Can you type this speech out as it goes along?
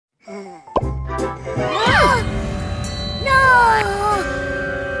No!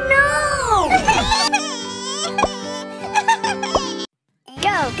 No!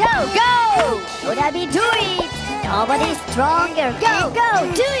 Go, go, go! Would I be do it? Nobody's stronger. Go,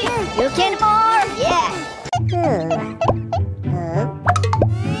 go, do it! You can more! Yeah!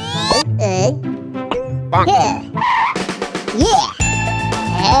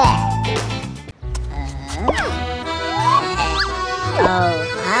 Yeah! Oh,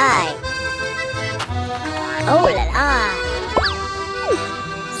 hi! Oh la la!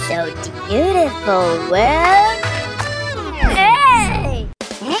 So beautiful, well? Hey!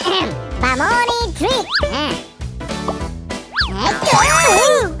 Mamoni trick!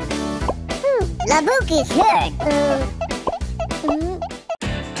 The book is hurt!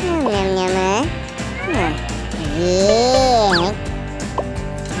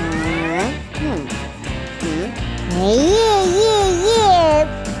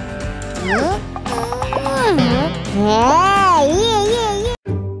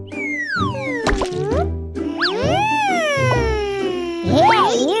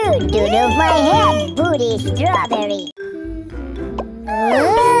 Hey, you doodle my head, booty strawberry.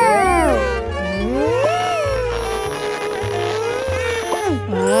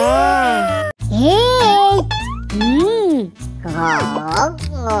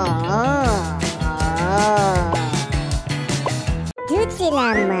 Tutti la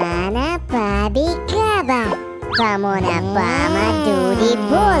mana babi kaba, pamona pama doody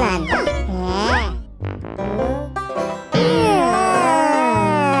bolan.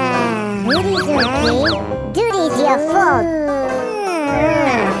 Doody's okay. Doody's your fault.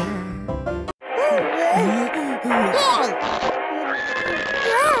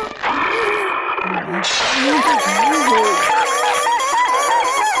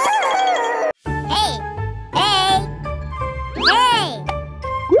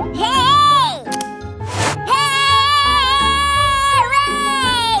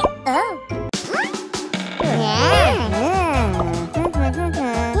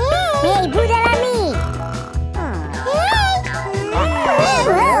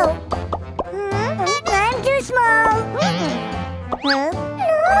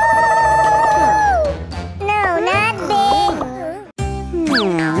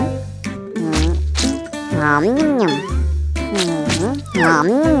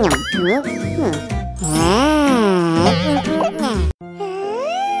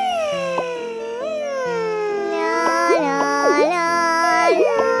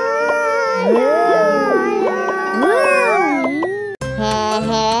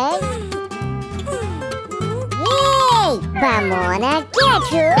 Pamona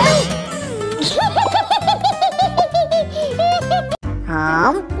ketchup.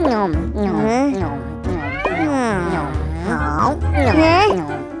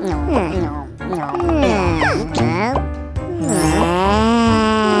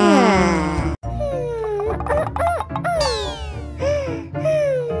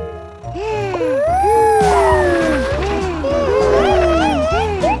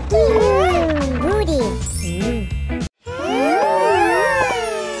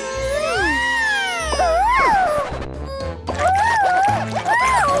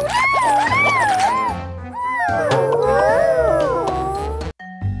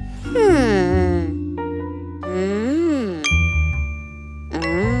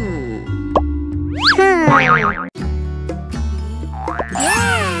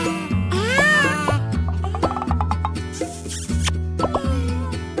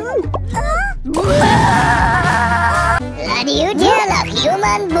 You tell a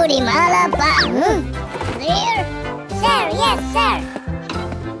human booty malapa? Clear? Sir, yes, sir.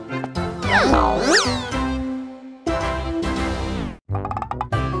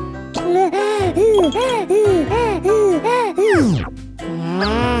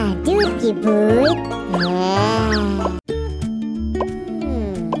 Dookie boot.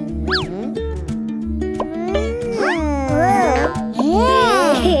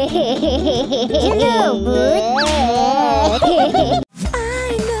 Hello, boot. I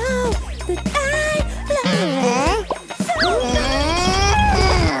know that I love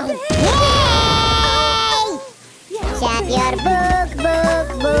Yay! Shut your book,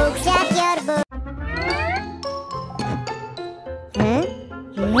 shut your book.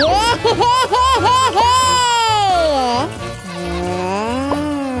 Happy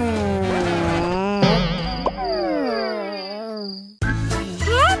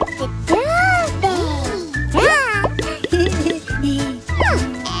birthday!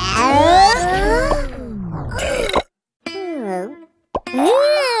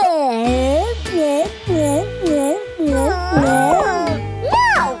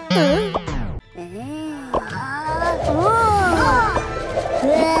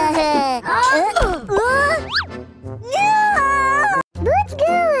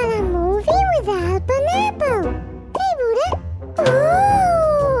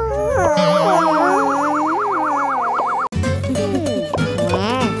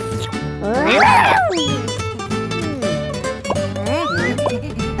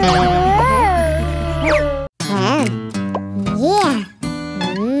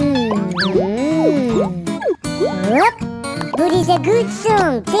 That is a good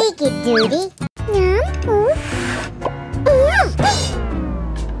song. Take it, Doody.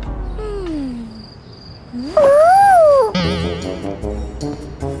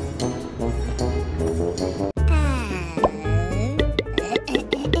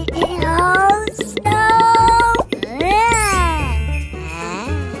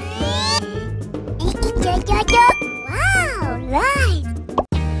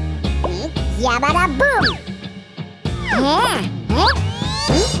 Yabada boom!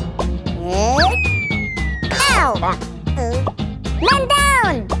 Ow! Man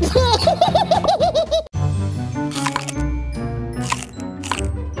down!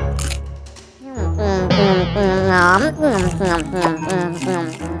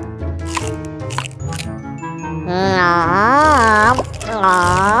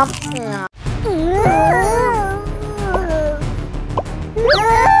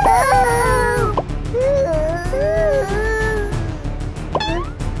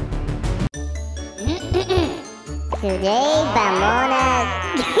 Today,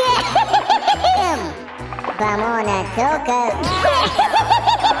 vamos a tocar.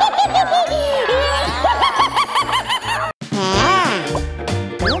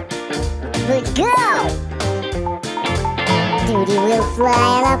 Let's go! Doody will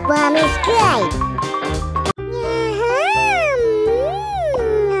fly up on the sky.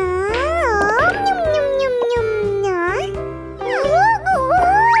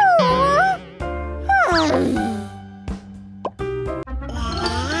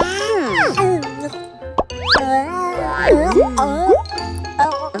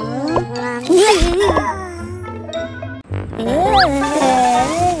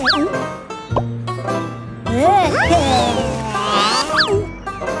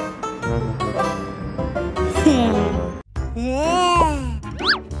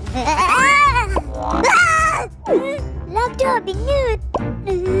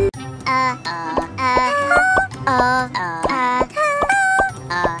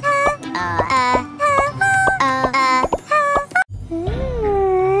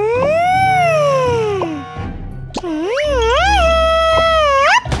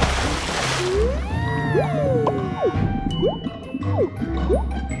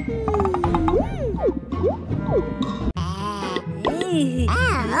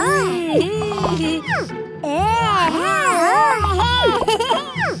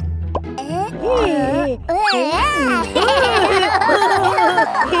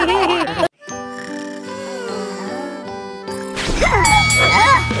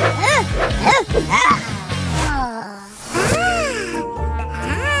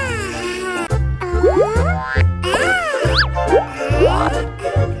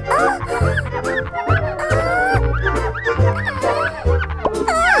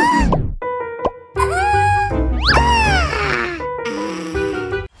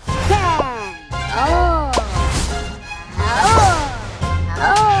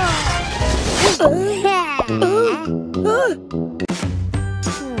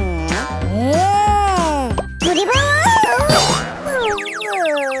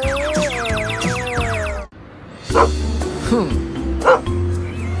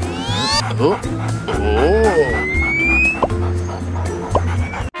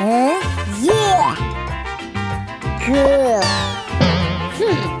 Yeah! Cool!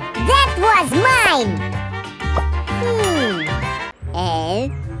 That was mine!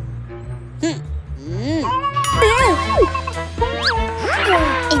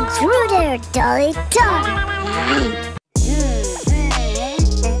 Intruder, Dolly Tom!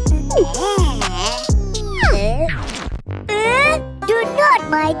 Do not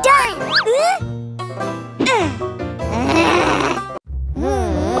my dime!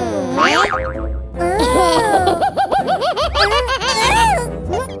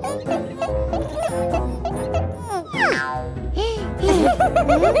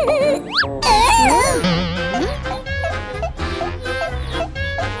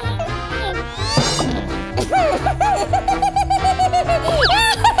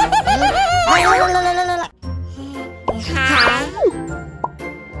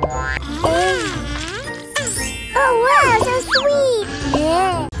 Oh wow, so sweet!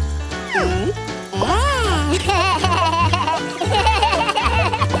 Yeah.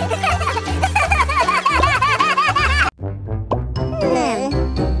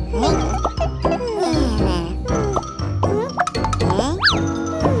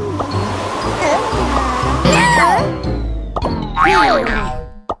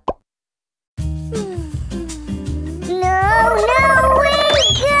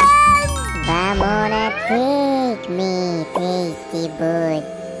 Take me, tasty bird.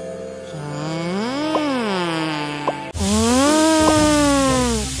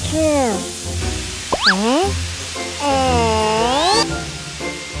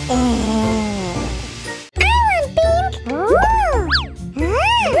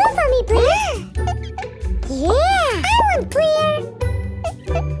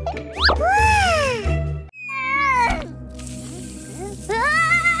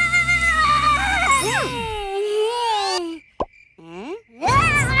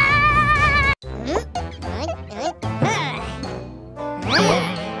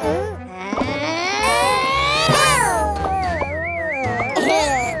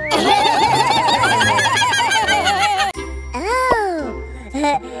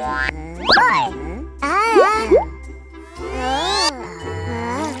 Boy.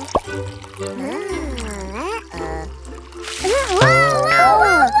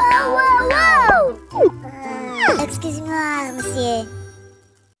 Excuse-moi, monsieur.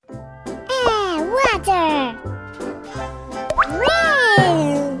 Water.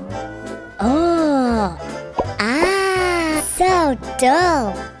 Oh. So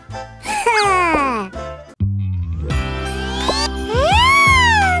dope.